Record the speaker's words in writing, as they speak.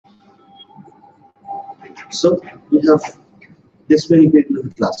So we have this very great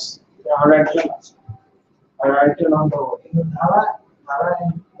little class. Alright, on the Dhara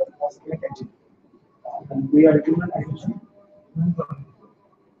and and we are human addiction.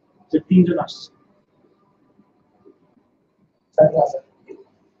 The team to us.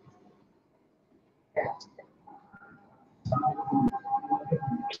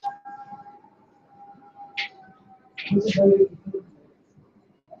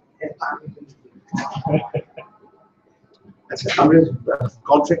 আচ্ছা আমরা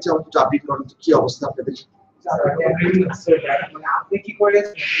কন্ট্রাক্টে আমাদের update করার কি অবস্থা আপনাদের মানে আপনি কি করে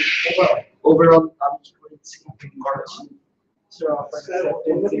ওভারঅল আমি কি করেছি করাচ্ছি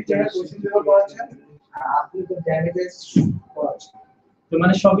আপনি তো ড্যামেজেস করেছেন তো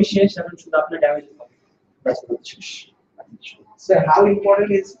মানে সবই শেষ এখন শুধু আপনার ড্যামেজ হবে শেষ So how important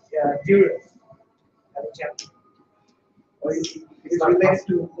is duress as a chapter? Or is it related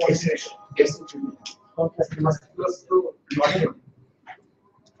to concentration? Yes, Contrast must be close to volume.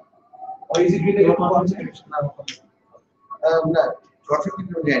 Or is it related to concentration? না প্রফিট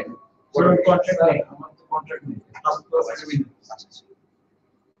কিন্তু নেই So contract নেই আমার তো contract নেই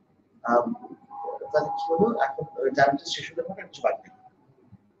তাহলে কি হলো এখন ড্যামেজ শেষ হলে পরে কিছু বাদ নেই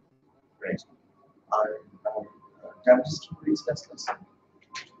রাইট আর ড্যামেজ কি করে ডিসকাস করছি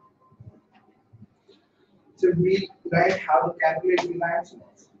So we learned how to calculate reliance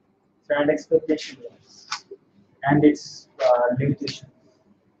and expectation and its limitation.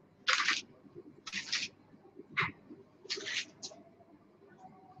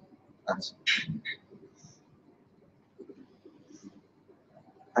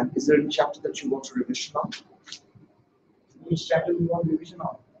 And is there any chapter that you want to revision on? Which chapter we want revision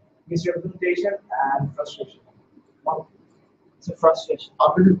on? Misrepresentation and frustration. So frustration.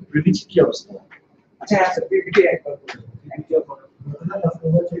 After the revision কি অবস্থা? আচ্ছা আচ্ছা PPT একবার thank you for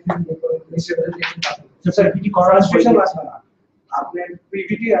misrepresentation. So sir PPT করার special আছে না আপনার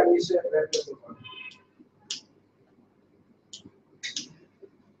PPT আর misrepresentation করুন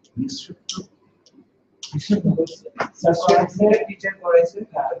স্যার টিচার করেছে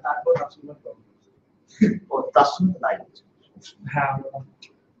তারপর আসলে ও তার সঙ্গে নাই হ্যাঁ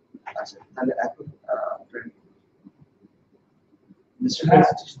আচ্ছা তাহলে এখন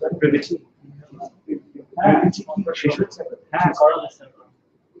misrepresentation brevity শেষ হচ্ছে হ্যাঁ করা স্যার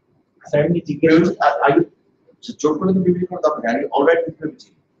স্যার আমি জিজ্ঞেস আই জোর করে তো brevity করা দরকার আমি alright brevity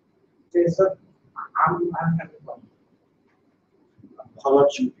sir I'm happy for how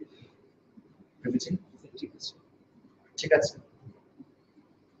about you brevity ঠিক আছে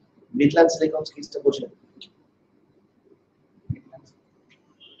মিডল্যান্ডস লেকন্স কেসটা বোঝেন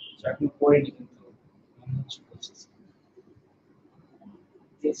আপনি পড়ে লিখুন তো আমি হচ্ছে বলছি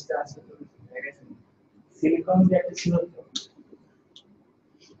কেসটা আছে তো সিলিকন যে একটা ছিল তো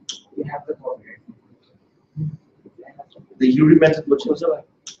we have the problem the URI method বোঝেন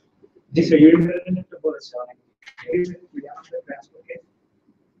জি স্যার ইউরি মেথড তো বলেছে অনেক আমাদের ট্রান্সফার কেস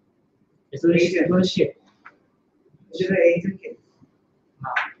এটা শিট যেটা এইজেন্ট কেস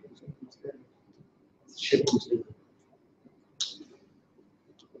না শিট বুঝতে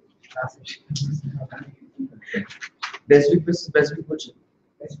বেসিক বোঝেন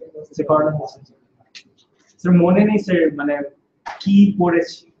সে কর্নার স্যার মনে নেই স্যার মানে কি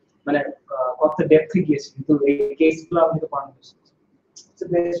পড়েছি মানে কত ডেপথে গিয়েছি কিন্তু এই কেসগুলো আমাকে পড়ানো হয়েছে So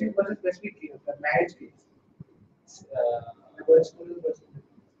basically the marriage case.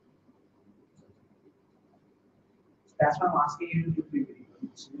 That's why I'm asking you to do PPT.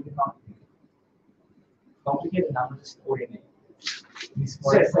 It's really complicated. Complicated now, just coordinate.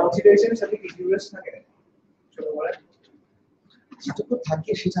 Consideration is something curious na kare. Chalo bole. যেটুকু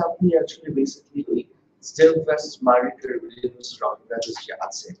থাকে সেটা আপনি অ্যাকচুয়ালি বেসিক্যালি ওই স্টেল ভার্সেস মার্কের relevance রকমের যে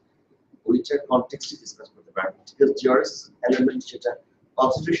আছে ওইটার কনটেক্সটে ডিসকাস করতে পারবেন ঠিক আছে জিওরস এলিমেন্ট সেটা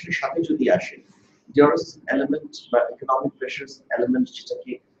কনসেন্ট্রেশনের সাথে যদি আসে জিওরস এলিমেন্ট বা ইকোনমিক প্রেসারস এলিমেন্ট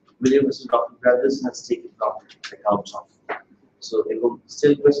যেটাকে William versus doctor brothers has taken account of so এবং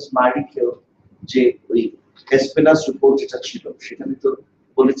স্টেল ভার্সেস মার্কের যে ওই এসপেনাস রিপোর্ট যেটা ছিল সেখানে তো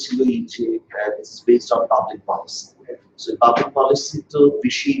বলেছিল যে this is based on public policy so public policy তো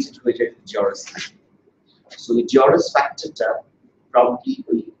vitiated হয়ে যায় জিওরস সো এই জিওরস ফ্যাক্টরটা প্রবাবলি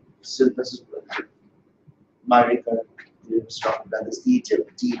ওই স্টেল ভার্সেস মার্কের স্টক ব্যালেন্স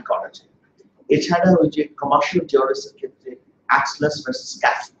ডিল করা যায় এছাড়া ওই যে কমার্শিয়াল জিওরসের ক্ষেত্রে অ্যাটলাস ভার্সেস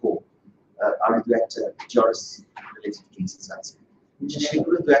ক্যাফকো আর দু একটা জিওরস রিলেটেড কেসেস আছে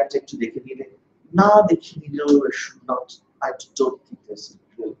সেগুলো দু একটা একটু দেখে নিলে না দেখে নিলেও should not I don't think there's a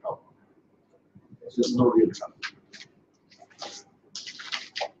real problem there's no real trouble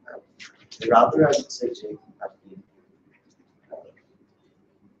rather I would say যে আপনি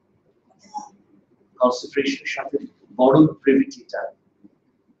কনসেন্ট্রেশনের সাথে বড় ব্রেভিটিটা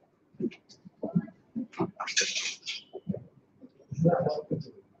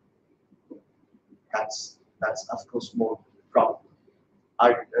that's of course more problem.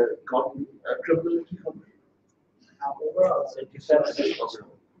 Our criminality overall, so different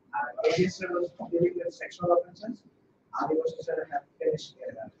ADSL was dealing with sexual offenses. Adivashi sir have finished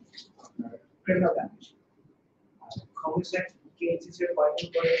criminal damage. Homicide cases are fighting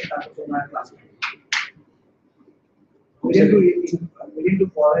for it. That was my class. We didn't do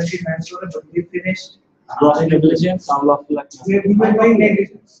voluntary manslaughter, but we finished gross negligence, unlawful act. we were doing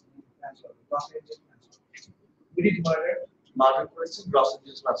negligence. Gross negligence manslaughter. We did murder করেছেন, gross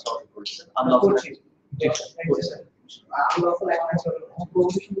negligence manslaughter করেছেন, unlawful act করেছেন। unlawful act manslaughter.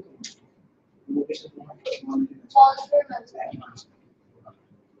 Prohibition.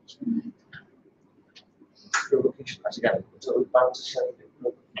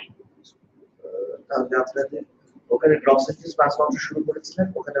 তাহলে আপনাদের ওখানে gross negligence ম্যানস্লটার শুরু করেছিলেন,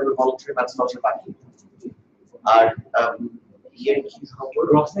 ওখানে আমরা ভলান্টারি ম্যানস্লটার বাকি। আর ইয়ে কি খবর?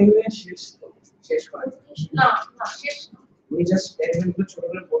 Gross negligence শেষ করেন না না শেষ না উনি জাস্ট এগুলো ছোট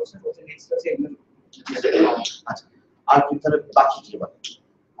করে বলছেন বলছেন নেক্সট ক্লাসে এগুলো আচ্ছা আর কি তাহলে বাকি কি বাকি?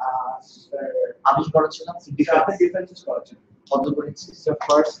 আমি করেছিলাম ডিফেন্স করেছেন বন্ধ করেছি। the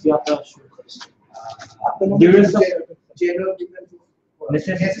first yatra শুরু করেছে। there is a general defense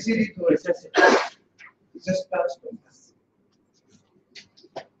necessity to necessity just touch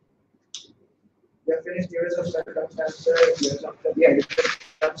we have finished years of circumstances years of the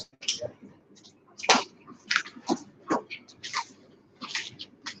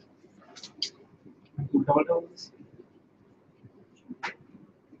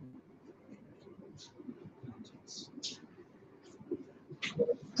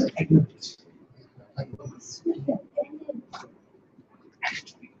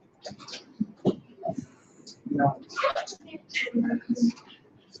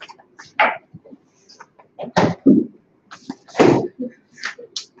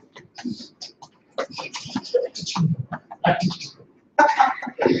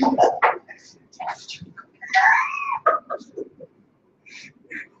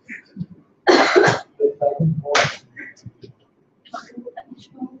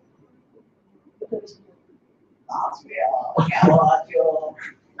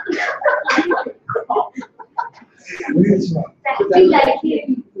Exactly like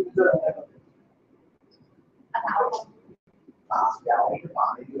him.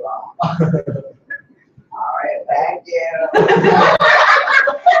 All right, thank you.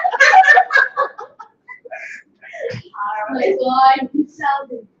 Oh my God, he sounds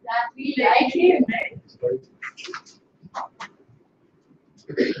exactly like him.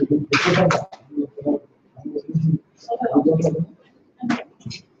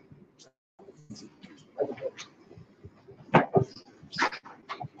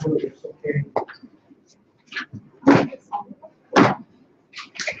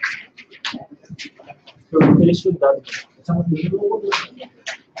 So we finished with that.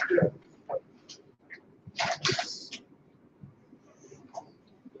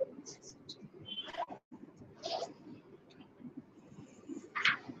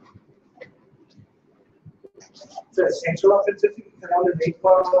 So sexual offenses you can only make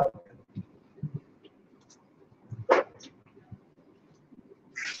for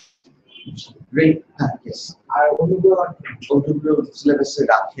Great, yes. আর অনুগ্রহ ওগুলো সিলেবাসে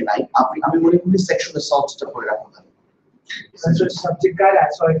রাখে নাই। আমি মনে করি section অ্যাসল্টটা করে রাখা ভালো। subject guide I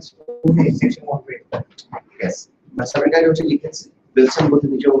saw it's only section 1 grade. Yes. না সাবজেক্ট গাইড ওটা লিখেছি। বিলসন বলতে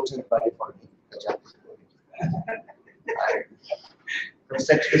নিজে ওঠে বাইরে পড়ে। আচ্ছা।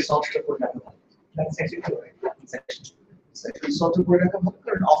 সেকশন অ্যাসল্টটা করে রাখা ভালো। That's section 2, right? Section অ্যাসল্টটা করে রাখা ভালো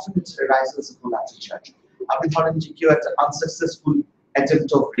কারণ often it arises as a collateral charge. আপনি ধরেন যে কেউ একটা unsuccessful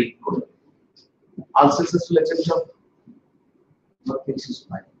attempt of rape করলো। Unsuccessful attempt of what makes you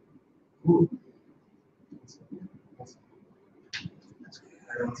smile? Who?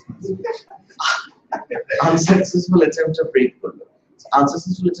 Unsuccessful attempt of rape করলো।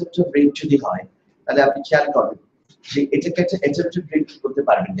 Unsuccessful attempt of rape যদি হয় তাহলে আপনি খেয়াল করেন যে এটাকে একটা attempt of rape করতে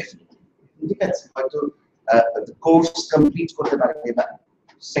পারবেন ডেফিনেটলি। ঠিক আছে হয়তো কোর্স কমপ্লিট করতে পারবে বা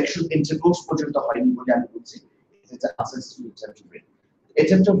সেক্সুয়াল ইন্টারকোর্স পর্যন্ত হয়নি বলে আমি বলছি এটা unsuccessful attempt of rape।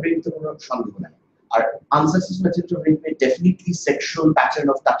 Attempt of rape তো কোনো সন্দেহ নাই। আর unsuccessful attempt of rape A definitely sexual pattern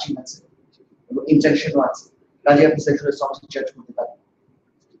of touching আছে এবং intentionও আছে কাজে আপনি sexual assault চার্জ করতে পারেন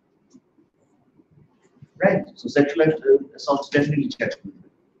right so sexual assault definitely charge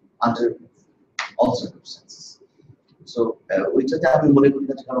under all circumstances so ওইটাতে আমি মনে করি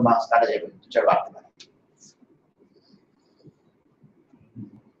না যে কোনো মাস কাটা যাবে টিচার বাড়তে পারে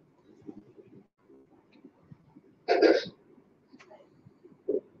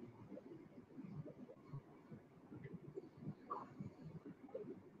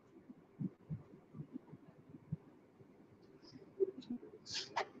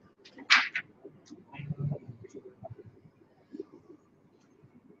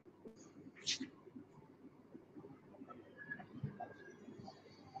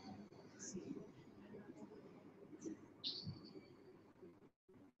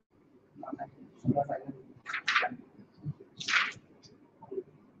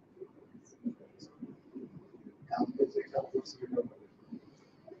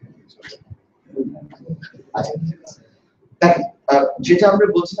যেটা আমরা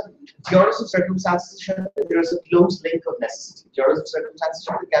বলছিলাম duress of circumstances there is a close link of necessity duress of circumstances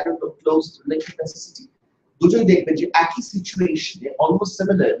কেন close link of necessity দুটোই দেখবেন যে একই সিচুয়েশনে অলমোস্ট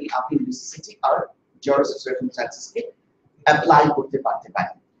সিমিলারলি আপনি necessity R duress of circumstances K apply করতে পারতে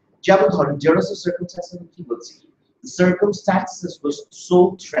পারেন যেমন ধরেন duress of circumstances কি বলছি the circumstances was so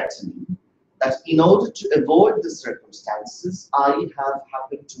threatening that in order to avoid the circumstances I have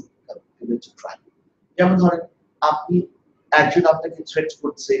happened to commit a crime যেমন ধরেন আপনি একজন আপনাকে থ্রেট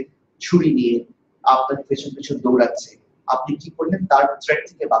করছে ছুরি নিয়ে আপনার পেছন পেছন দৌড়াচ্ছে আপনি কি করলেন তার থ্রেট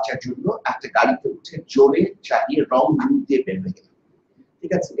থেকে বাঁচার জন্য একটা গাড়িতে উঠে জোরে চালিয়ে রং রুট দিয়ে বের হয়ে গেলেন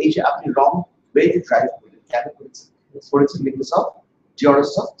ঠিক আছে এই যে আপনি রং ওয়েতে ড্রাইভ করলেন কেন করেছেন because of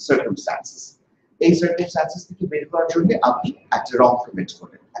duress of circumstances এই সার্কামস্ট্যান্সেস থেকে বের হওয়ার জন্য আপনি একটা রং কমিট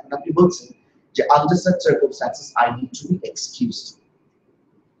করলেন এখন আপনি বলছেন যে under such circumstances I need to be excused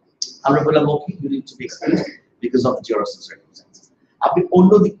আমরা বললাম okay you need to be excused because of duress of circumstances আপনি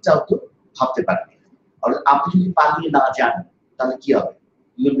অন্য দিকটাও তো ভাবতে পারেন আর আপনি যদি পালিয়ে না যান তাহলে কি হবে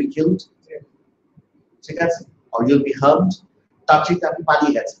you will be killed ঠিক আছে or you will be harmed তার চেয়ে আপনি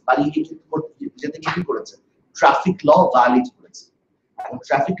পালিয়ে গেছেন পালিয়ে গিয়ে যেতে কি করেছেন ট্রাফিক ল ভায়োলেট করেছেন এখন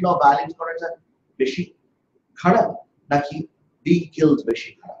ট্রাফিক ল ভায়োলেট করাটা বেশি খারাপ নাকি being killed বেশি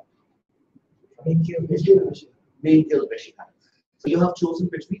খারাপ being killed বেশি খারাপ so you have chosen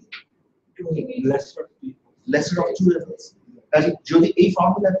between lesser of two evils যদি এই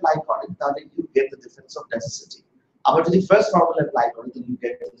ফর্মুলা অ্যাপ্লাই করেন তাহলে you get the difference of necessity আবার যদি ফার্স্ট ফর্মুলা অ্যাপ্লাই করেন then you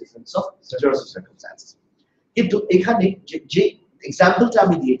get the difference of duress of circumstances কিন্তু এখানে যে এক্সাম্পলটা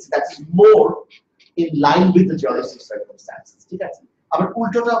আমি দিয়েছি that is more in line with the duress of circumstances ঠিক আছে আবার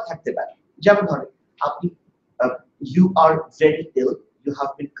উল্টোটাও থাকতে পারে যেমন ধরেন আপনি you are very ill you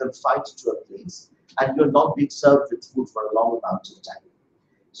have been confined to a place and you are not being served with food for a long amount of time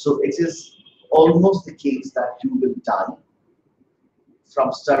so it is almost the case that you will die from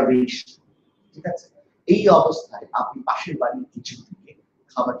starvation ঠিক আছে এই অবস্থায় আপনি পাশের বাড়ির kitchen থেকে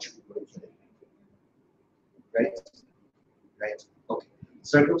খাবার চুরি করে খেলেন right okay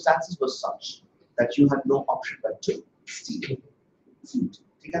circumstances were such that you had no option but to steal food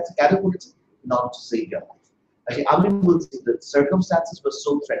ঠিক আছে কেন করেছে not to save your life okay আমি বলছি that circumstances were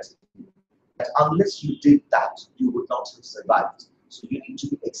so threatening that unless you did that you would not have survived so you need to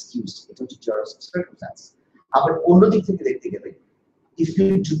be excused it was duress of circumstances আবার অন্য দিক থেকে দেখতে গেলে if you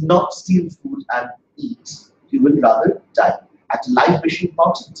do not steal food and eat you will rather die at life being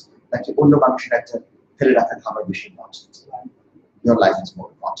important like অন্য মানুষের একটা ফেলে রাখা খাবার বেশি important your life is more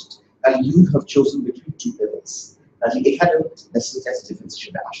important and you have chosen between two evils and এখানে necessity as difference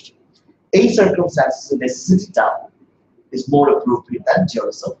হিসেবে আসছে এই circumstances the necessity is more appropriate than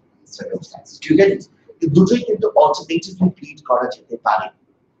duress of circumstances do you get it দুটোই কিন্তু alternatively plead করা যেতে পারে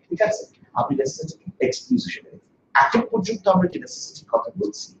ঠিক আছে আপনি necessity excuse হিসেবে এখন পর্যন্ত আমরা যে necessity কথা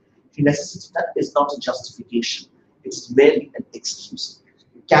বলছি the necessity that is not a justification it's merely an excuse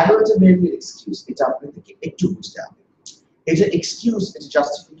কেন এটা merely an excuse এটা আপনাদেরকে একটু বুঝতে হবে এটা excuse এটা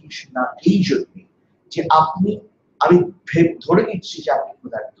justification না এই জন্য যে আপনি আমি ধরে নিচ্ছি যে আপনি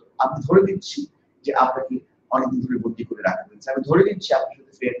ক্ষুধার্ত আমি ধরে নিচ্ছি যে আপনাকে অনেকদিন ধরে বন্দী করে রাখা হয়েছে আমি ধরে নিচ্ছি আপনার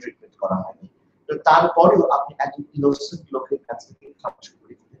সাথে ফেয়ার ট্রিটমেন্ট করা হয়নি তো তারপরেও আপনি একজন ইনোসেন্ট লোকের কাছ থেকে খাবার চুরি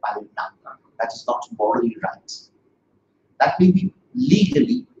করে খেতে পারেন না that is not morally right that may be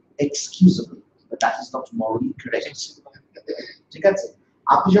legally excusable but that is not morally correct ঠিক আছে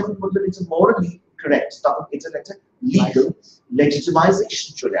আপনি যখন বলবেন it's morally correct তখন এটা একটা legal legitimization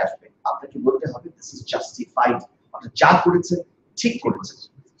চলে আসবে আপনাকে বলতে হবে this is justified আপনি যা করেছেন ঠিক করেছেন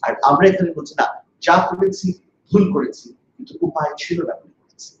আর আমরা এখানে বলছি না যা করেছি ভুল করেছি কিন্তু উপায় ছিল না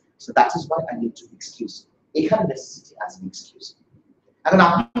করেছি so that is why I need to excuse এখানে necessity as an excuse এখন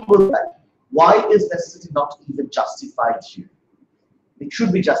আপনি বলবেন why is necessity not even justified here it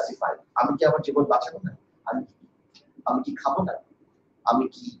should be justified আমি কি আমার জীবন বাঁচাবো না আমি কি খাবো না আমি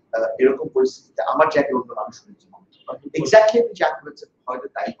কি এরকম পরিস্থিতিতে আমার জায়গায় অন্য মানুষ হয়েছে এক্স্যাক্টলি আমি যা করেছি হয়তো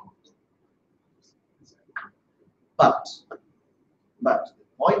তাই করতে but the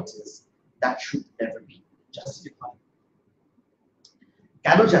point is that should never be justified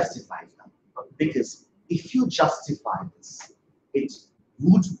cannot justify now because if you justify this it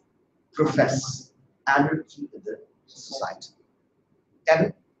would profess anarchy in the society and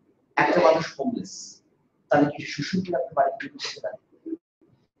একটা মানুষ হোমলেস তাহলে কি সুশুকে রাখতে পারে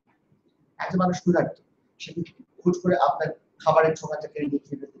একটা মানুষ ক্ষুধার্ত সে কি খুঁজ করে আপনার খাবারের ঠোঙাটা কেড়ে নিয়ে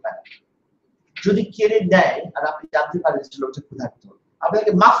খেয়ে ফেলতে পারে যদি কেড়ে নেয় আর আপনি জানতে পারেন যে লোকটা ক্ষুধার্ত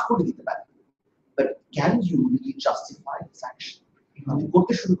আপনাকে মাফ করে দিতে পারেন, but can you really justify this action? আপনি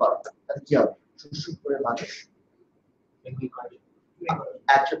করতে শুরু করেন, তাহলে কি হবে? শুরু করে মানুষ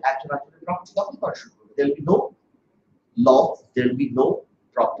একজনের প্রপার্টি দখল করা শুরু করবে। There will be no law, there will be no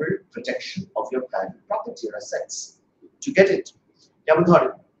proper protection of your private property or assets. To get it, যেমন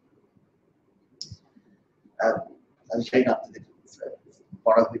ধরেন আমি চাই না আপনাদের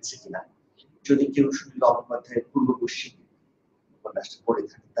পড়া হয়েছে কিনা, যদি কেউ সুনীল গঙ্গোপাধ্যায়ের পূর্ব পশ্চিম উপন্যাসটা পড়ে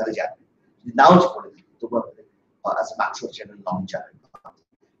থাকে তাহলে জানবেন, যদি নাও পড়ে থাকে তবু আপনাদের as a matter of general knowledge জানেন।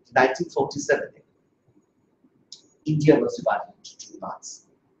 1947 India was divided into two parts.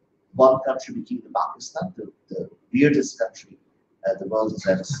 One country became the Pakistan, the weirdest country the world has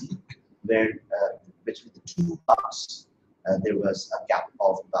ever seen, where between the two parts there was a gap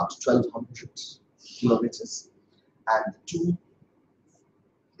of about 1,200 kilometers, and the two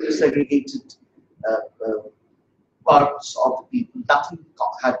segregated parts of the people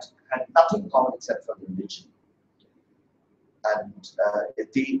had nothing common except for the religion, and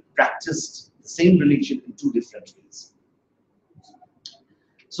they practiced the same religion in two different ways.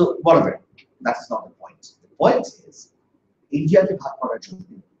 So whatever, that is not the point. The point is, India ke bhag korar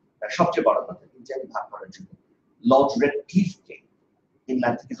jonno, সবচেয়ে বড় কথা, India ke bhag korar jonno Lord Redcliffe ke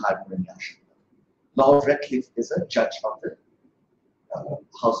England থেকে higher করে নিয়ে আসেন। Lord Redcliffe is a judge of the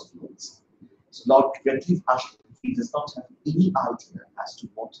House of Lords. So Lord Redcliffe actually, he does not have any idea as to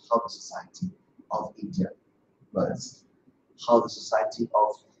how the society of India was, how the society of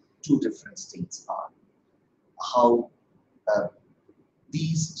two different states are, how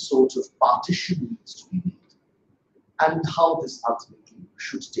these sorts of partition needs to be made, and how this ultimately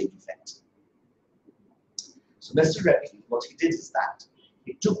should take effect. So Mr. Redcliffe, what he did is that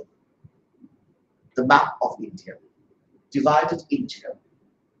he took the map of India, divided India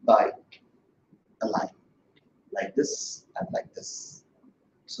by a line, like this and like this.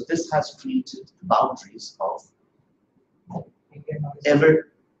 So this has created the boundaries of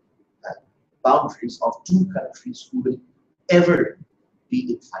boundaries of two countries who will ever be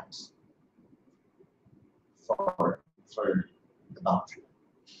in fight for the boundary.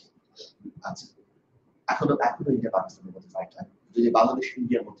 এখনো India পাকিস্তানের মধ্যে fight হয়, যদি বাংলাদেশ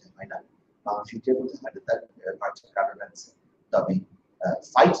ইন্ডিয়ার মধ্যে হয় না, বাংলাদেশ ইন্ডিয়ার মধ্যে হয় তার পার্টির কারণ আছে, তবে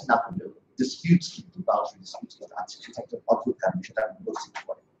ফাইট না হলেও ডিসপিউটস কিন্তু বাউন্ডারি ডিসপিউটস আছে, সেটা একটা অদ্ভুত কারণ, সেটা আমি বলছি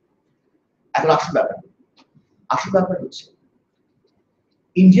পরে। এখন আসল ব্যাপার হচ্ছে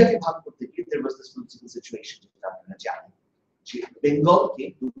ইন্ডিয়াকে ভাগ করতে গিয়ে there was this political situation যেটা আপনারা জানেন, যে বেঙ্গলকে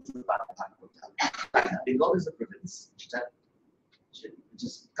দুটো ভাগে ভাগ করতে হবে। Bengal is a province which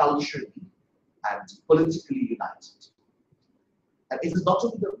is culturally and politically united, and it is not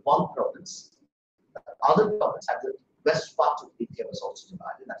only the one province, but other province at the west part of India was also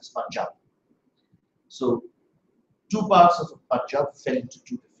divided, that is Punjab. So two parts of Punjab fell into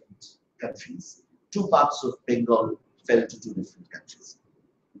two different countries, two parts of Bengal fell into two different countries.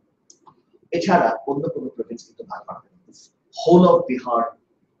 এছাড়া অন্য কোনো Province কিন্তু ভাগ করা হয়নি। Whole of Bihar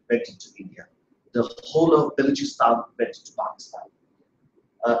went into India, the whole of Balochistan went into Pakistan,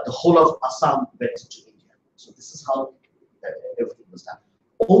 the whole of Assam went into India. So this is how everything was done.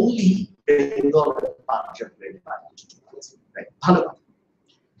 Only Bengal and Punjab were divided into two parts, right? ভালো কথা।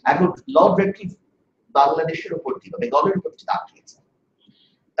 এখন Lord Radcliffe বাংলাদেশের উপর দিয়ে বেঙ্গলের উপর দিয়ে দাগ দিয়েছে,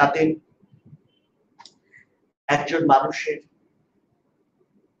 তাতে একজন মানুষের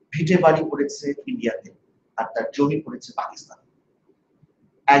ভিটে বাড়ি পড়েছে ইন্ডিয়াতে আর তার জমি পড়েছে পাকিস্তানে,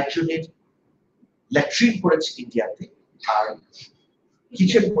 একজনের ল্যাট্রিন পড়েছে ইন্ডিয়াতে আর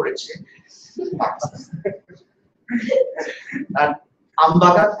কিচেন পড়েছে পাকিস্তানে, আর আম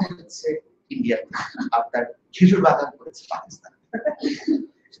বাগান পড়েছে ইন্ডিয়াতে আর তার খেজুর বাগান পড়েছে পাকিস্তানে।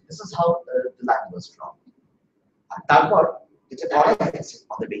 This is how the land was drawn. And তারপর এটা করা হয়েছে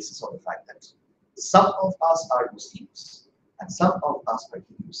on the basis of the fact that some of us are Muslims and some of us are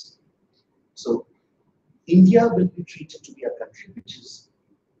Hindus. So India will be treated to be a country which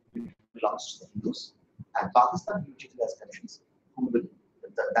belongs to the Hindus, and Pakistan will be treated as countries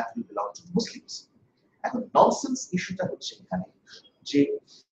that will belong to the Muslims. And the nonsense issue that hocche ekhane je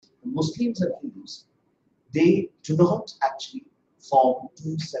Muslims and Hindus, they do not actually form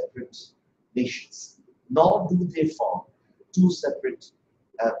two separate nations, nor do they form two separate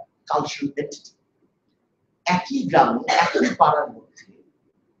cultural entities. একই গ্রামে, একই পাড়ার মধ্যে,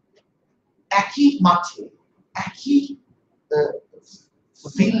 একই মাঠে, একই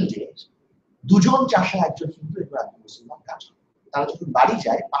ফিল্ডে দুজন চাষা, একজন হিন্দু এবং একজন মুসলমান কাজ করে। তারা যখন বাড়ি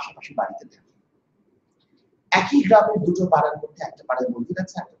যায় পাশাপাশি বাড়িতে থাকে। একই গ্রামের দুটো পাড়ার মধ্যে একটা পাড়ায় মন্দির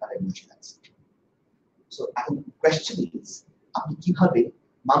আছে, একটা পাড়ায় মসজিদ আছে। সো এখন কোয়েশ্চেন ইজ, আপনি কিভাবে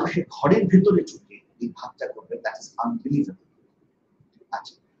মানুষের ঘরের ভেতরে ঢুকে এই ভাগটা করবেন? That is unbelievable.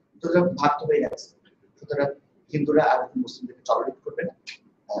 আচ্ছা, সুতরাং ভাগ তো হয়ে গেছে। সুতরাং হিন্দুরা আর মুসলিমদেরকে টলারেট করবে না।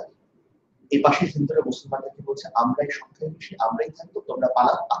 এই পাশে হিন্দুরা মুসলমানদেরকে বলছে আমরাই সংখ্যায় বেশি, আমরাই থাকবো, তোমরা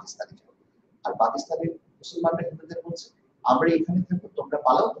পালাও পাকিস্তানে যাও। আর পাকিস্তানের মুসলমানরা হিন্দুদের বলছে আমরা এখানে থাকবো, তোমরা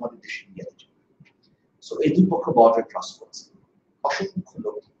পালাও তোমাদের দেশে ইন্ডিয়াতে যাও। সো এই দুই পক্ষ বর্ডার ক্রস করছে, অসংখ্য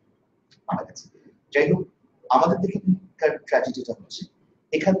লোক মারা গেছে। যাই হোক, আমাদের দেখে ট্র্যাজেডিটা হচ্ছে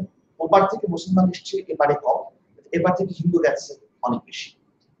এখানে ওপার থেকে মুসলমান এসছে এপারে কম, এপার থেকে হিন্দু গেছে অনেক বেশি।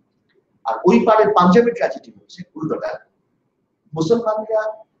 আর ওই পারের পাঞ্জাবের ট্র্যাজেডি হচ্ছে উল্টোটা, মুসলমানরা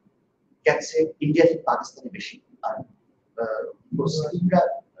গেছে ইন্ডিয়া থেকে পাকিস্তানে বেশি, আর মুসলিমরা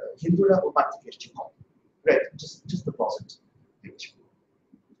হিন্দুরা ওপার থেকে এসছে কম। Right, just the positive.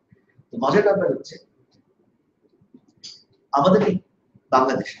 তো মজার ব্যাপার হচ্ছে আমাদের এই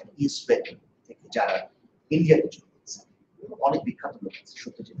বাংলাদেশ ইস্ট বেঙ্গল থেকে যারা ইন্ডিয়াতে চলে গেছে, অনেক বিখ্যাত লোক আছে।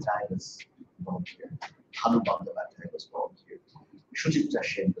 Satyajit Ray was born here, Bhanu Bandyopadhyay was born here, Suchitra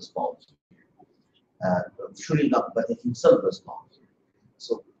Sen was born here, Sunil Gangopadhyay himself was born here.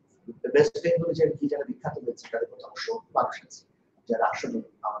 So West বেঙ্গলে যারা বিখ্যাত হয়েছে তাদের মধ্যে অসংখ্য মানুষ আছে যারা আসলে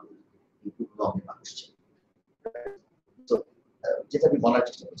আমাদের এই পূর্ববঙ্গের মানুষ ছিল। তো যেটা আমি বলার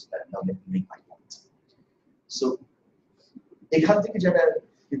চেষ্টা করছি তার নামে মেক মাই পয়েন্ট। সো এখান থেকে যারা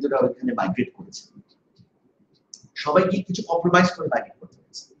হিন্দুরা ওইখানে মাইগ্রেট করেছে, সবাই কি কিছু কম্প্রোমাইজ করে মাইগ্রেট করতে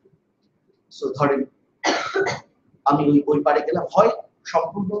হয়েছে। সো ধরেন আমি ওই পারে গেলাম, হয়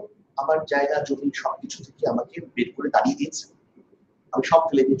সম্পূর্ণ আমার জায়গা জমি সবকিছু থেকে আমাকে বের করে দাঁড়িয়ে দিয়েছে, আমি সব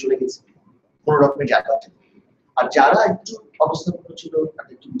ফেলে দিয়ে চলে গেছি কোন রকমের জায়গা থেকে। আর যারা একটু অবস্থাপন্ন ছিল,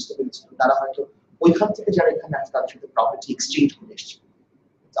 তাদের একটু বুঝতে পেরেছিল, তারা হয়তো ওইখান থেকে যারা এখানে আছে তাদের সাথে প্রপার্টি এক্সচেঞ্জ করে এসেছে।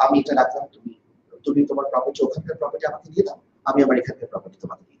 আমি এটা রাখলাম, তুমি তোমার প্রপার্টি ওখানকার প্রপার্টি আমাকে দিয়ে দাও, আমি আমার এখানকার প্রপার্টি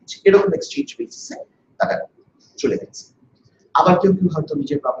তোমাকে দিয়ে দিচ্ছি, এরকম এক্সচেঞ্জ বেসিসে তারা চলে গেছে। আবার কেউ কেউ হয়তো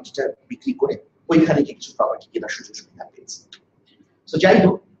নিজের প্রপার্টিটা বিক্রি করে ওইখানে কিছু প্রপার্টি কেনার সুযোগ সুবিধা পেয়েছে। সো যাই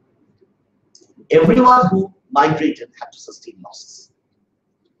হোক, everyone who migrated had to sustain losses.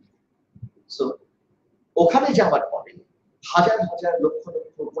 So ওখানে যাওয়ার পরে হাজার হাজার লক্ষ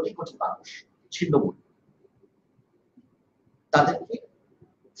লক্ষ কোটি কোটি মানুষ ছিন্নমূল, তাদেরকে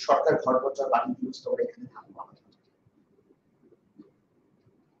সরকার ঘর বছর বাড়ি দিয়েছিল, ওরা এখানে থাকবো,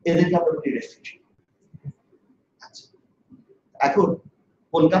 এদেরকে আমরা বলি রেফিউজি। আচ্ছা, এখন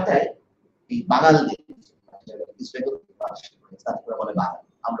কলকাতায় এই বাঙালদের ইস্ট বেঙ্গল তাদেরকে বলে বাঙাল,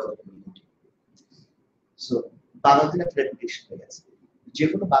 আমরা ওদেরকে বলি। সো বাঙালদের একটা রেপুটেশন হয়ে গেছে, যে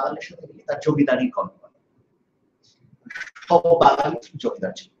কোনো বাঙালির সাথে গেলে তার জমিদারি গল্প করে, সব বাঙালি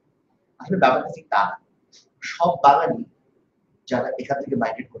জমিদার ছিল। আসলে ব্যাপারটা ঠিক তা না। সব বাঙালি যারা এখান থেকে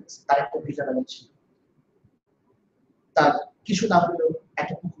মাইগ্রেট করেছে তার একটা ভিসা নাম ছিল, তার কিছু না হলেও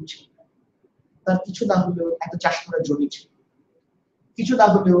একটা পুকুর ছিল, তার কিছু না হলেও একটা চাষ করার জমি ছিল, কিছু না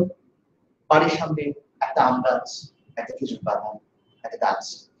হলেও বাড়ির সামনে একটা আম গাছ, একটা খেজুর বাগান, একটা গাছ,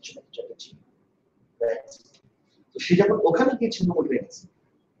 কিছু না কিছু একটা ছিল। তো সে যখন ওখানে গিয়ে ছিন্নমূল হয়ে গেছে,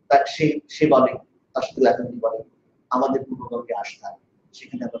 তার সে বলে, তার সাথে লেখালেখি বলে, আমাদের পূর্ববঙ্গে আসতাম,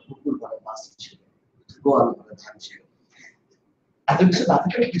 সেখানে আবার পুকুর ভরা মাছ ছিল, গোয়াল ভরা ধান ছিল, এত কিছু না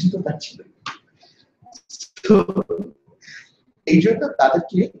থাকলে কিছু তো তার ছিল। এই জন্য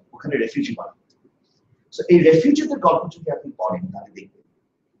তাদেরকে ওখানে রেফিউজি বলা হতো। সো এই রেফিউজিদের গল্প যদি আপনি পড়েন তাহলে দেখবেন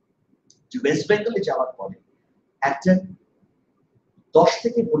যে ওয়েস্ট বেঙ্গলে যাওয়ার পরে একটা 10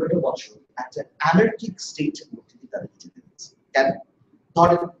 থেকে 15 বছর একটা অ্যানার্কিক স্টেটের মধ্যে দিয়ে তাদেরকে যেতে হয়েছে। কেন?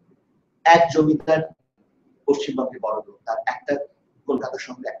 ধরেন এক জমিদার পশ্চিমবঙ্গে বড় লোক, তার একটা কলকাতা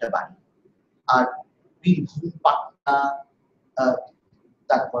শহরে একটা বাড়ি, আর বীরভূম, পাটনা,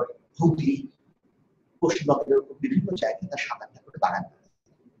 তারপর হুগলি, পশ্চিমবঙ্গের বিভিন্ন জায়গায় তার 7-8টা করে বাগান,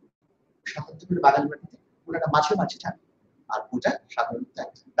 7-8টা করে বাগান বাড়িতে ওনারা মাঝে মাঝে যান, আর ওটা সাধারণত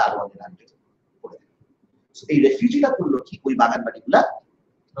দারোয়ানের আন্ডারে করে দেয়। এই রেফিউজিরা করলো কি, ওই বাগান বাড়িগুলা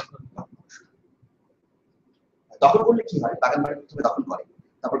দখল করলে কি হয়, বাগান বাড়ি প্রথমে দখল করে,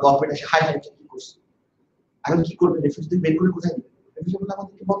 তারপর গভর্নমেন্ট এসে হাই হাই কি করছে, এখন কি করবে, রেফিউজিদের বের করে কোথায় দিবে? রেফিউজি বলে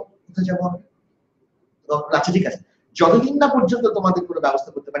আমাদেরকে বলো কোথায় যাবো আমরা। আচ্ছা ঠিক আছে, যতদিন না পর্যন্ত তোমাদের কোনো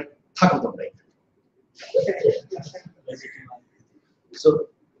ব্যবস্থা করতে পারি থাকো তোমরা এখানে।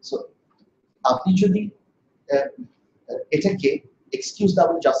 আপনি যদি এটাকে এক্সকিউজ না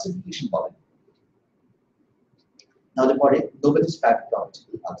বলে জাস্টিফিকেশন বলেন, তাহলে পরে nobody's private property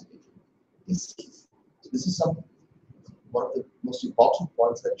ultimately is safe. So this is one of the most important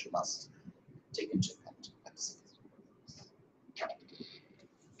points that you must take into account.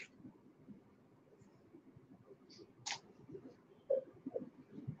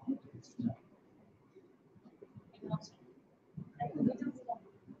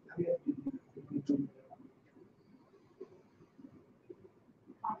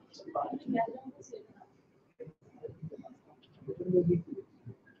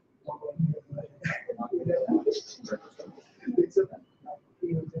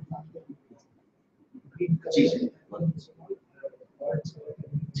 জি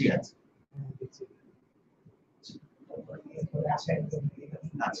জি আছে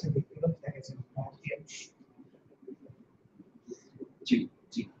আচ্ছা জি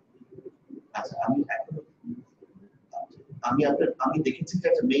জি আচ্ছা আমি দেখেছি যে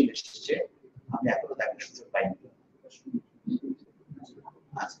একটা মেইল এসেছে আমি এখনো দেখার সুযোগ পাইনি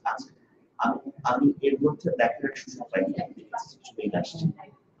আচ্ছা আচ্ছা আমি এর মধ্যে দেখার সুযোগ পাইনি আমি দেখেছি কিছু মেইল আসছে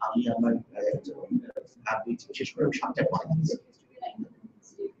আমি আমার আমি বিশেষ করে সামনে পড়া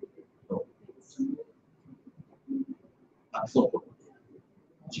আমি ফোন করবো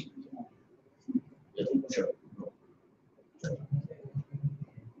জি sure.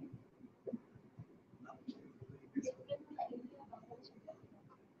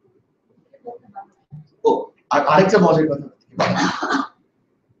 ও আর আরেকটা মজার কথা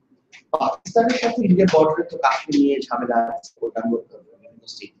পাকিস্তানের সাথে ইন্ডিয়ার বর্ডারে তো কাশ্মীর নিয়ে ঝামেলা আছে ওটার মধ্যে বিভিন্ন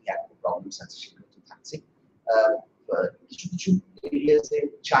স্টেট নিয়ে একটা প্রবলেমস আছে সেগুলো তো থাকছে কিছু কিছু এরিয়াতে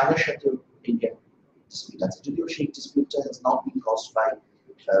চায়নার সাথে ইন্ডিয়ার ডিসপিউট আছে যদিও সেই ডিসপিউটটা has not been caused by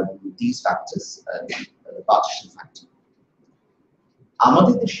these factors partition factor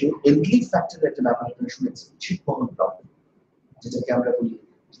আমাদের দেশে এনক্লেভ ফ্যাক্টরের একটা ব্যাপার আপনারা শুনেছেন ছিটবহন প্রবলেম যেটাকে আমরা বলি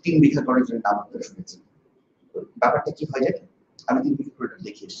 3 বিঘা করিডোরের নাম আপনারা শুনেছেন ব্যাপারটা কি হয় জানেন আমি 3 বিঘা করিডোর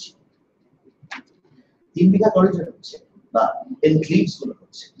দেখে এসেছি 3 বিঘা করিডোর হচ্ছে বা এনক্লেভস গুলো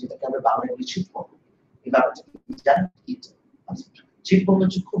হচ্ছে যেটাকে আমরা বাংলায় বলি ছিটবহন এই ব্যাপারটা কি জানেন কি ছিটবহন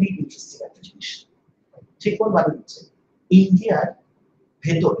হচ্ছে খুবই ইন্টারেস্টিং একটা জিনিস ছিটবহন মানে হচ্ছে ইন্ডিয়ার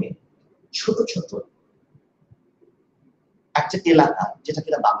ভেতরে ছোট ছোট একটা এলাকা যেটা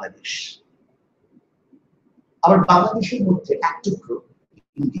কিনা বাংলাদেশ আবার বাংলাদেশের মধ্যে এক টুকরো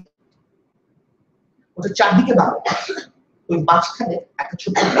ইন্ডিয়া ওটা চারদিকে বাংলাদেশ ওই মাঝখানে একটা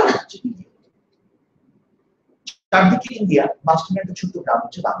ছোট্ট গ্রাম হচ্ছে ইন্ডিয়া চারদিকে ইন্ডিয়া মাঝখানে একটা ছোট্ট গ্রাম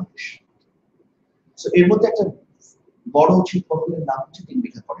হচ্ছে বাংলাদেশ তো এর মধ্যে একটা বড় ছিটবহনের নাম হচ্ছে 3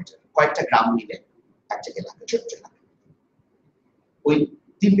 বিঘা করিডোর কয়েকটা গ্রাম মিলে একটা এলাকা ছোট্ট এলাকা ওই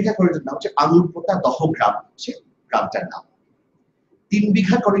 3 বিঘা করিডোর নাম হচ্ছে আঙুরপোতা দহ গ্রাম হচ্ছে গ্রামটার নাম 3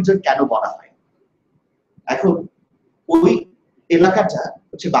 বিঘা করিডোর কেন বলা হয় এখন ওই এলাকাটা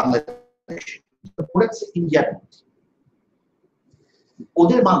হচ্ছে বাংলাদেশ পড়েছে ইন্ডিয়ার মধ্যে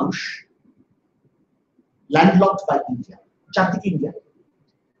ওদের মানুষ ল্যান্ডলকড বাই ইন্ডিয়া চারদিকে ইন্ডিয়া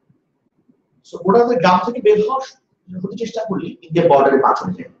সো ওরা ওই গ্রাম থেকে বের হতে চেষ্টা করলে ইন্ডিয়ার বর্ডারে পা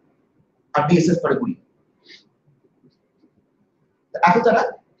চলে যায় আর বিএসএফ করে গুলি এখন তারা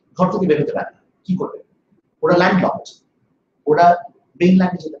ঘর থেকে বের হতে পারে না কি করবে ওরা ল্যান্ডলকড ওরা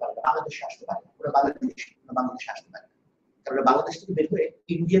মেইনল্যান্ডে যেতে পারে না বাংলাদেশে আসতে পারে না ওরা বাংলাদেশে আসতে পারে না কারণ বাংলাদেশ থেকে বের হয়ে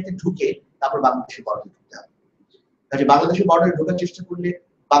ইন্ডিয়াতে ঢুকে তারপর বাংলাদেশের বর্ডারে ঢুকতে হবে কাজে বাংলাদেশের বর্ডারে ঢোকার চেষ্টা করলে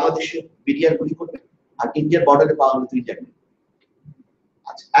বাংলাদেশে বিডিআর গুলি করবে আর ইন্ডিয়ার বর্ডারে পাওয়া হলে ইন্ডিয়া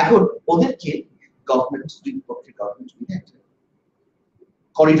আচ্ছা এখন ওদেরকে গভর্নমেন্ট দুই পক্ষের গভর্নমেন্ট মিলে একটা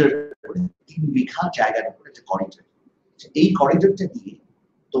করিডোর করে 3 বিঘা জায়গার উপর একটা করিডোর এই করিডোরটা দিয়ে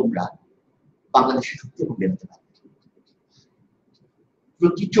তোমরা বাংলাদেশে ঢুকতে এবং বেরোতে পারবে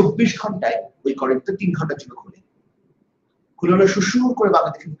প্রতি 24 ঘন্টায় ওই করিডোরটা 3 ঘন্টার জন্য খুলে সুসুর করে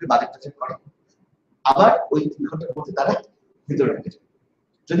বাংলাদেশে ঢুকে বাজেট টাজেট করে আবার ওই 3 ঘন্টার মধ্যে তারা ভিতরে ঢুকে যায়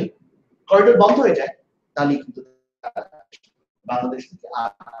যদি করিডোর বন্ধ হয়ে যায় তাহলে কিন্তু বাংলাদেশ থেকে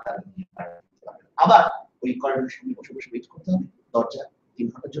আবার ওই করিডোরের সামনে বসে বসে ওয়েট করতে হবে দরজা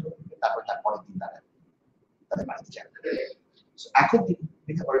 3 ঘন্টার জন্য তারপর তার পরের দিন তাদের বাড়িতে যায় এখন 3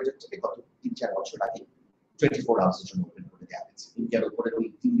 বিঘা করিডোর থেকে গত 3-4 বছর আগে 24 আওয়ার্সের জন্য ওপেন করে দেওয়া হয়েছে ইন্ডিয়ার উপরে ওই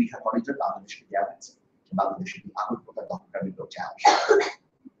 3 বিঘা করিডোর বাংলাদেশকে দেওয়া হয়েছে বাংলাদেশের আঙুরপোতা দহগ্রামের লোক যায়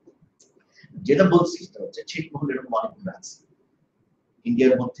যেটা বলছি সেটা হচ্ছে ছিটমহল এরকম অনেকগুলো আছে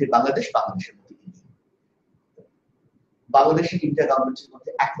ইন্ডিয়ার মধ্যে বাংলাদেশ বাংলাদেশের মধ্যে ইন্ডিয়া বাংলাদেশের ইন্ডিয়া গভর্নমেন্টের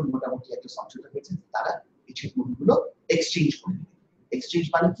মধ্যে এখন মোটামুটি একটা সমঝোতা হয়েছে তারা এই ছিটমহলগুলো এক্সচেঞ্জ করে নেবে এক্সচেঞ্জ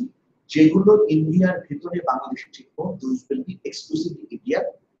মানে কি যেগুলো ইন্ডিয়ার ভিতরে বাংলাদেশের ছিটমহল দোজ উইল বি এক্সক্লুসিভলি ইন্ডিয়ার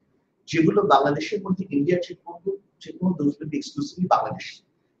যেগুলো বাংলাদেশের মধ্যে ইন্ডিয়ার ছিটমহল those will be exclusively Bangladesh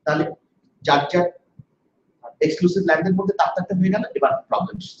তাহলে যার যার exclusive ল্যান্ডের মধ্যে তাত্তারটা হয়ে গেল এবার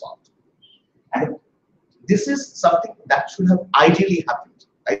problem solved and this is something that should have ideally happened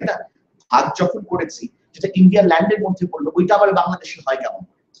right না ভাগ যখন করেছি যেটা ইন্ডিয়া ল্যান্ডের মধ্যে পড়লো ওইটা আবার বাংলাদেশে হয় কেমন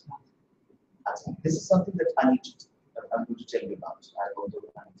আচ্ছা this is something that I'm going to tell you about I don't know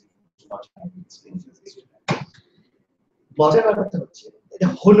too much explain this মজার ব্যাপারটা হচ্ছে এটা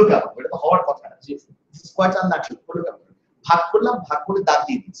হলো কেমন এটা তো হওয়ার কথা না this is quite unnatural হলো কেমন ভাগ করলাম ভাগ করে দাগ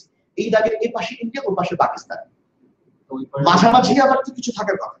দিয়ে দিয়েছি এই দাগের এই পাশে ইন্ডিয়া ওই পাশে পাকিস্তান মাঝামাঝি আবার তো কিছু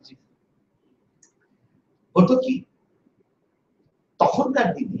থাকার কথা হতো কি তখনকার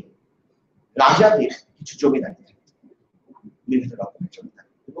দিনে রাজাদের কিছু জমিদার বিভিন্ন রকমের জমিদার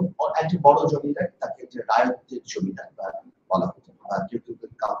এবং একটি বড় জমিদার তাকে যে রায়তের জমিদার বা বলা হতো বা কেউ কেউ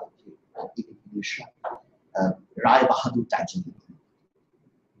কাউকে রায় বাহাদুর টাইটেল দিত।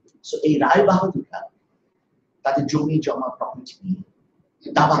 সো এই রায় বাহাদুররা তাদের জমি জমা প্রপার্টি নিয়ে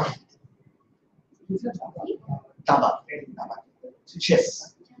দাবা খেলতেন। চেস।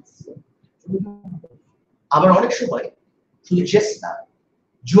 আবার অনেক সময় শুধু চেস না,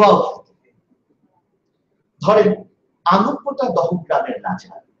 জুয়াও খেলতেন। ধরেন আনন্দপোতা দহগ্রামের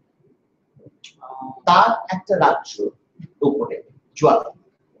রাজা, তার একটা রাজ্য উপরে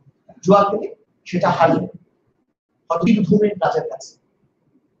জুয়া খেলে সেটা হারিয়ে বীরভূমের রাজার কাছে।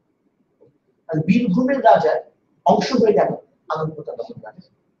 বীরভূমের রাজার অংশ হয়ে গেল আনন্দপোতা দহগ্রামের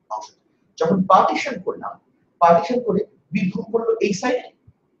অংশ। যখন পার্টিশন করে বীরভূম করলো এই সাইডে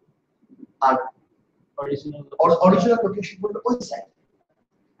আর অরিজিনাল লোকেশন করলো ওই সাইডে।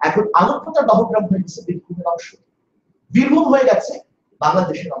 এখন আনন্দপোতা দহগ্রাম হয়ে গেছে বীরভূমের অংশ, বীরভূম হয়ে গেছে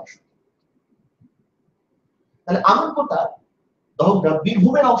বাংলাদেশের অংশ। তাহলে আনন্দপোতা দহগ্রাম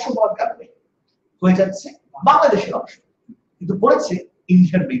বীরভূমের অংশ হওয়ার কারণে হয়ে যাচ্ছে বাংলাদেশের অংশ, কিন্তু পড়েছে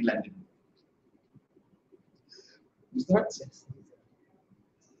ইন্ডিয়ান মেইনল্যান্ডের। বুঝতে পারছেন?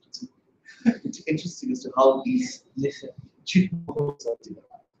 It's interesting as to how these chitmohals are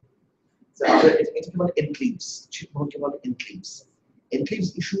developed. So it's called enclaves. Chitmohal called enclaves. Enclaves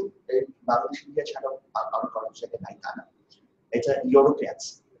issue Bangladesh India ছাড়াও আরো কয়েক জায়গায় নাই তা না। এটা ইউরোপে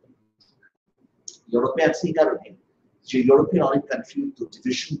আছে। ইউরোপে আছে এই কারণে যে ইউরোপের অনেক কান্ট্রি তো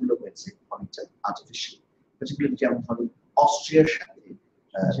ডিভিশন গুলো হয়েছে অনেকটা আর্টিফিশিয়াল। পার্টিকুলারলি যেমন ধরুন অস্ট্রিয়ার সাথে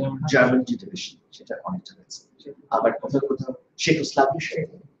জার্মান যে ডিভিশন সেটা অনেকটা হয়েছে। আবার কোথাও কোথাও চেকোস্লোভাকিয়ার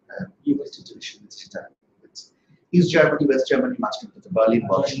সাথে ইউএস ডিভিশন সেটা হয়েছে। ইস্ট জার্মানি, ওয়েস্ট জার্মানি, মাঝখানে বার্লিন,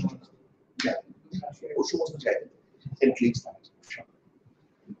 বলশিন, ও সমস্ত জায়গায় এনক্লেভস থাকে।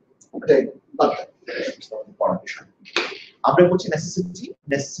 পড়ার বিষয় আমরা বলছি নেসেসিটি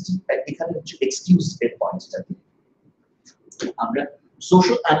এখানে হচ্ছে এক্সকিউজ এর পয়েন্টটা দিয়ে আমরা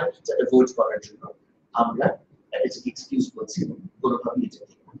সোশ্যাল অ্যানার্কিটা অ্যাভয়েড করার জন্য আমরা এটাকে এক্সকিউজ বলছি এবং কোনোভাবেই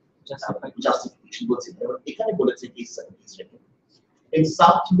এটাকে জাস্টিফিকেশন বলছি। এবং এখানে বলেছে কেস সার্ভিস রেখে in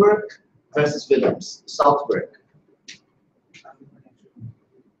Southwark versus Williams. Southwark.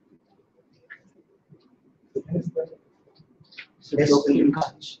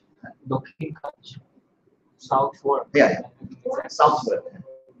 Southwark. Yeah. Southwark.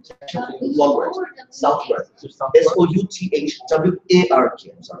 One word. Southwark. Southwark.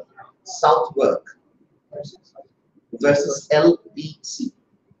 I'm sorry. Southwark versus LBC,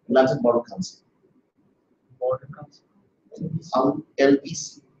 London Borough Council. LBC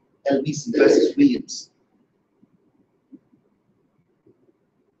versus Williams.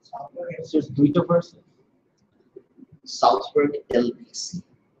 So it's দুইটা person. Southwark LBC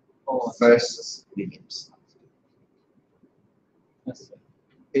versus Williams. Yes, sir.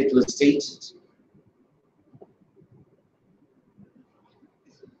 It was stated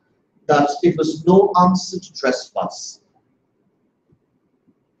that it was no answer to trespass.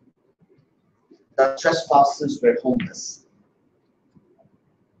 That trespassers were homeless.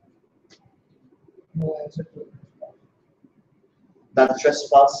 That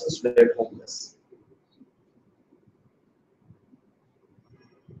trespassers were homeless.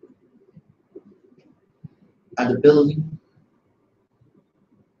 And the building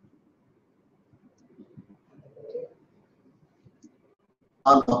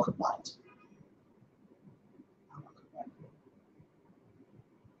unoccupied.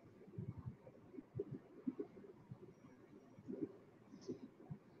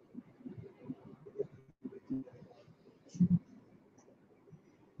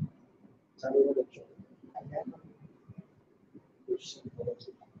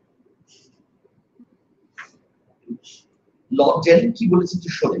 Lord Denning কি বলেছে যে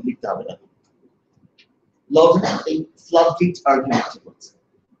শোনে লিখতে হবে না। Lord Denning এই floodgate argument বলছে,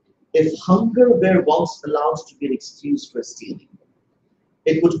 if hunger were once allowed to be an excuse for stealing,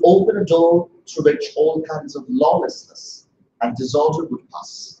 it would open a door through which all kinds of lawlessness and disorder would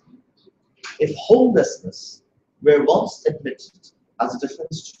pass. If homelessness were once admitted as a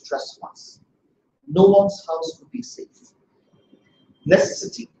defense to trespass, no one's house would be safe.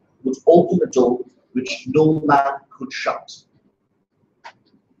 Necessity would open a door which no man could shut.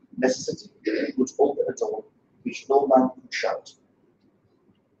 Necessity would open a door which no man could shut.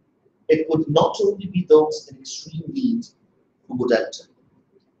 It would not only be those in extreme need who would enter.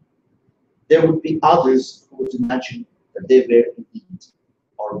 There would be others who would imagine that they were in need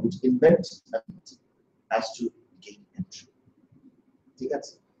or would invent a need as to gain entry. ঠিক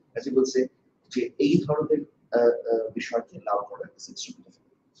আছে? As you will say, যে এই ধরনের বিষয়কে লাভ করা is extremely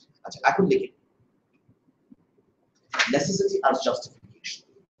difficult. আচ্ছা এখন লিখি necessity as justification.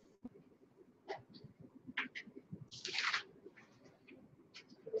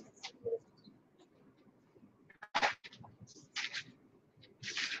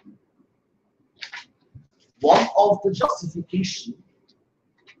 One of the justification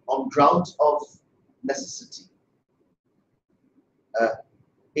on grounds of necessity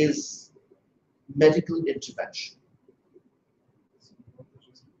is medical intervention.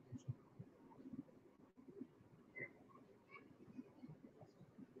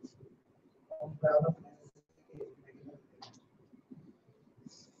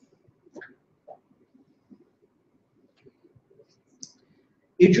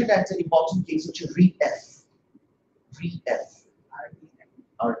 এর জন্য একটা ইম্পর্টেন্ট কেস হচ্ছে REF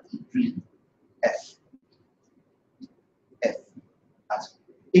আচ্ছা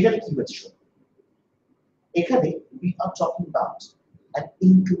এখানে কি হচ্ছে এখানে we are talking about an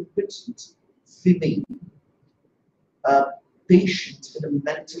incompetent female patient in a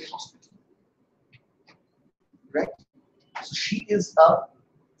mental hospital, right? So she is a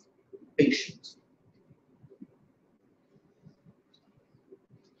patient.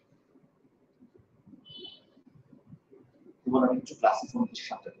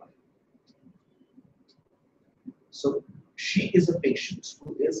 So she is a patient who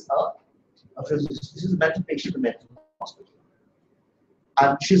is this is a mental patient in a mental hospital,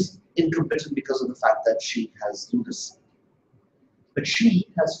 and she's incompetent because of the fact that she has lunacy. But she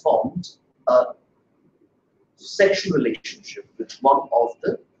has formed a sexual relationship with one of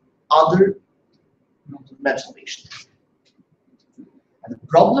the other mental patients. And the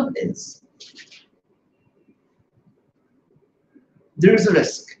problem is there is a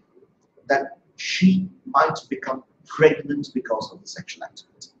risk that she might become pregnant because of the sexual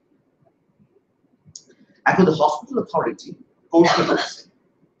activity. And for the hospital authority,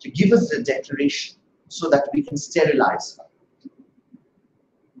 to give us a declaration so that we can sterilize her.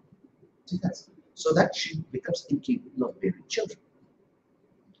 So that she becomes incapable of bearing children.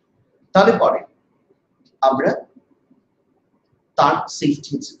 তাহলে পরে আমরা তার safety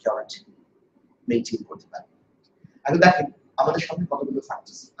and security maintain করতে পারি। এখন দেখেন আমাদের সামনে কতগুলো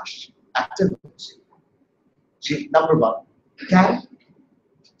ফ্যাক্টরস আসছে। একটা হচ্ছে যে number 1, can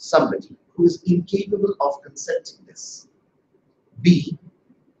somebody who is incapable of consenting this be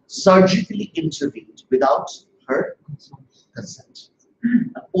surgically intervened without her consent?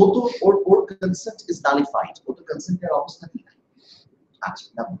 Or consent is nullified. Or the consent er obostha ki nai. Acha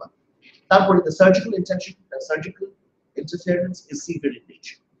number 1. Tarpore the surgical interference is severe in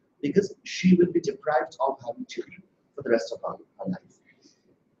nature because she will be deprived of having children for the rest of her life.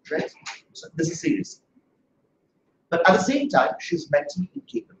 Right? So this is serious. But at the same time, she is mentally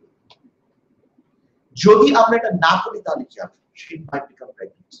incapable. Jodi amra eta na kori tale ki hobe? She might become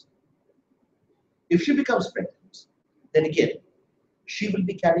pregnant. If she becomes pregnant, then again she will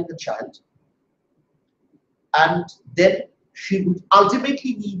be carrying a child, and then she would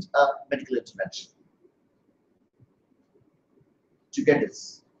ultimately need a medical intervention to get this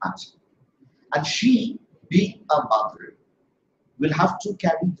answer. And she, being a mother, will have to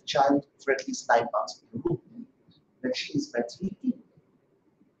carry the child for at least 9 months when she is mentally ill.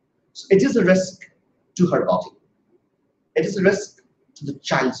 So it is a risk to her body. It is a risk to the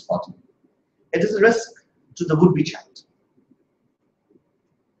child's body. It is a risk to the would-be child.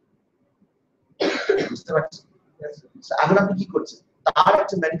 So এখন আপনি কি করছেন তার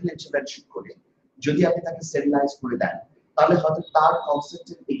একটা medical intervention করে যদি আপনি তাকে স্টেরিলাইজ করে দেন তাহলে হয়তো তার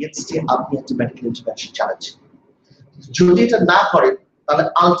কনসেন্টের এগেইনস্টে আপনি একটা মেডিকেল ইন্টারভেনশন চালাচ্ছেন যদি এটা না করেন তাহলে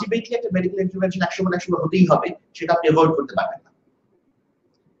আলটিমেটলি একটা মেডিকেল ইন্টারভেনশন 100% হতেই হবে সেটা আপনি অ্যাভয়েড করতে পারবেন না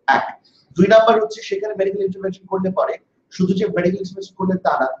এক দুই নাম্বার হচ্ছে সেখানে মেডিকেল ইন্টারভেনশন করলে পরে শুধু যে মেডিকেল ইন্টারভেনশন করলে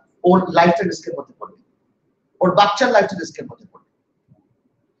তা না ওর লাইফটা রিস্কের মধ্যে পড়বে ওর বাচ্চার লাইফটা রিস্কের মধ্যে পড়বে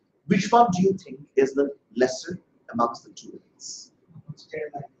Which one do you think is the lesser amongst the two of these?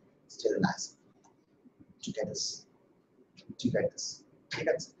 Sterilize. To get this.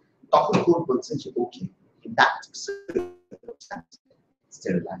 তখন কোর্ট বলছে যে ওকে in that circumstance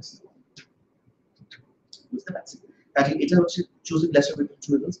sterilize. বুঝতে পারছেন? কাজে এটা হচ্ছে choosing lesser between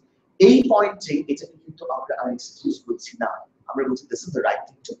two evils. এই পয়েন্টে এটা কিন্তু আমরা আর এক্সকিউজ বলছি না আমরা বলছি this is the right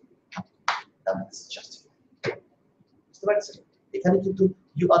thing to happen. That is justified. বুঝতে পারছেন? এখানে কিন্তু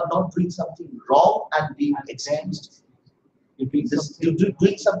you are not doing something wrong and being excused. You're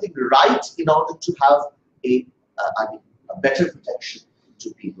doing something right in order to have a better protection to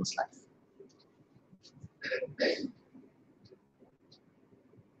people's life.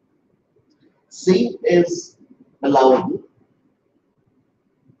 Same is allowable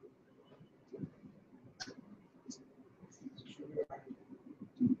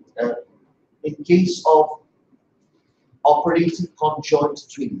case of operating conjoint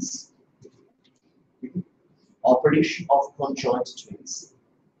twins, operation of conjoint twins,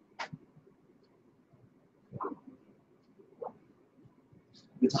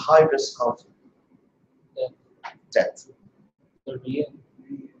 with a high risk of death. The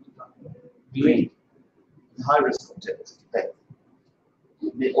real. High risk of death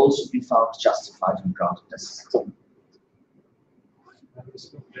may also be found justified in grounded necessity.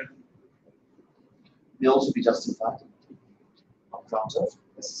 May also be justified on grounds of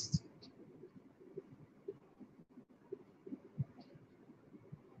necessity.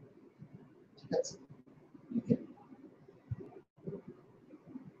 That's it. You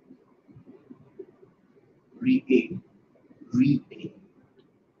can read A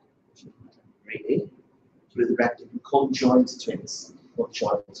with bracket conjoint twins.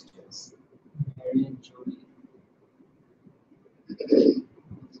 Mary and Jody.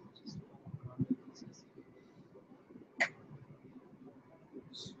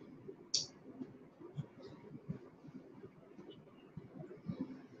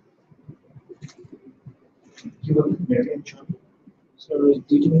 You will Mary and John. So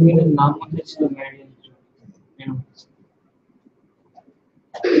did you mean a নাম মধ্যে ছিল Mary and Jody?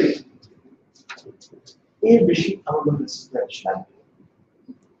 এর বেশি আমার মনে হচ্ছে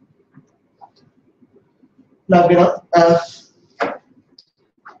লাগবে না।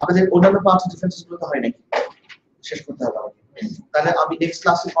 আমাদের অন্যান্য পার্টস ডিফারেন্সেস গুলো তো হয় নাকি শেষ করতে হবে আমাকে। তাহলে আমি নেক্সট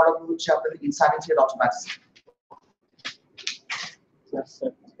ক্লাসে পড়াবো হচ্ছে আপনাদের ইনসানিটি and অটোম্যাটিসিটি। Yes, sir.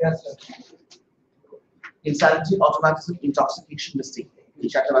 Yes, sir. Insanity, automatism, intoxication, mistake.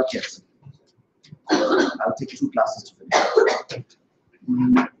 Each chapter about yes. I'll take 2 classes to finish.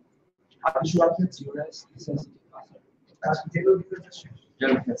 Are you sure kids? You guys? General defense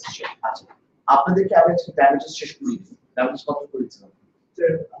check. আপনাদেরকে আমি একটা ড্যামেজেস শেষ করি ড্যামেজ কত করেছিলাম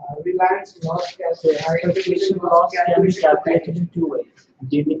Reliance loss Identification loss can be calculated in 2 ways.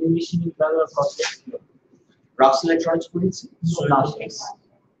 Diminution in value of cost of fuel. Rox electronics করেছি Last case.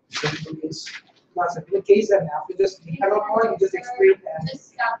 class in the case and after just have a point, you just explain and Just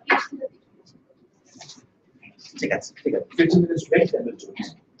calculation. ঠিক আছে 15 minutes break then we'll do it.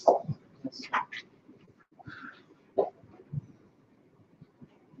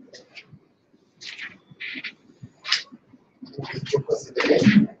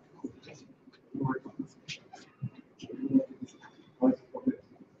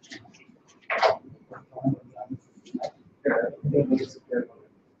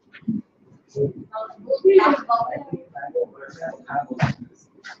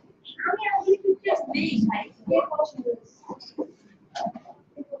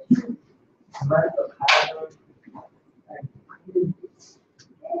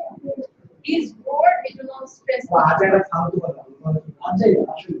 He's bored, he do not stress. आज एक फालतू वाला आज एक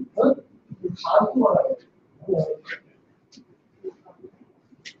फालतू वाला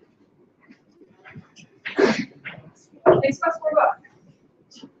Next class for what?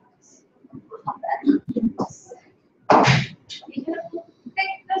 We have to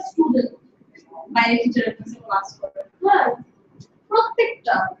take the student by teacher class for protect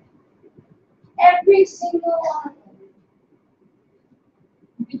them. Every single one.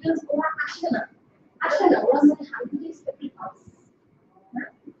 Because ওরা আসে না ওরা মানে 100 expected pass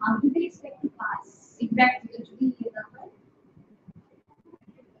 100 expected pass exactly যদি না হয়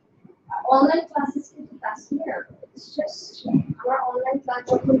online classes কিন্তু class here it's just our online class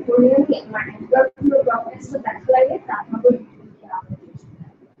যখন করি আমি আমার একবার পুরো প্রফেসর দেখা লাগে তারপর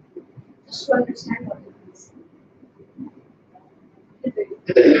just to understand what it is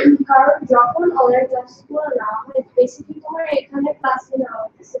কারণ যখন অনলাইন ক্লাসগুলো না হয় বেসিক্যালি তোমার এখানে ক্লাসে না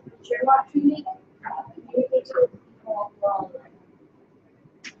হচ্ছে you're not really communicating with people online.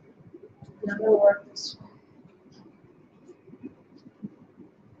 Another word is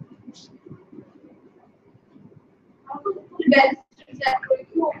barristers actually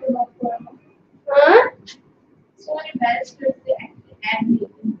open up for so many barristers they actually add me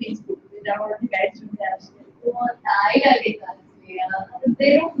in Facebook with our barristers that they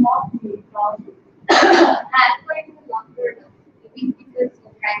don't mock me from going to the doctor because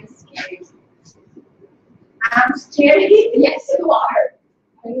you're kind of scary. I'm scary? Yes, you are.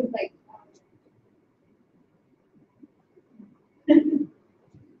 I was like,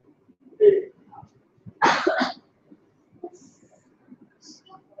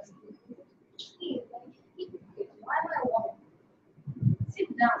 why am I walking? Sit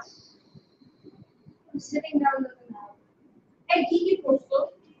down. I'm sitting down looking out. Hey, Kiki Posto.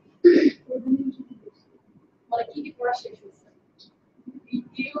 Like Kiki Posto.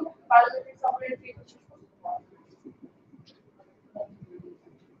 You parliamentary software people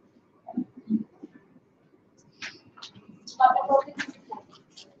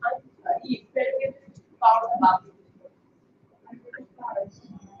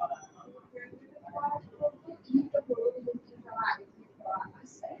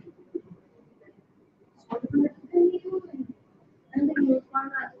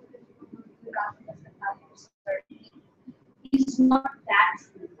not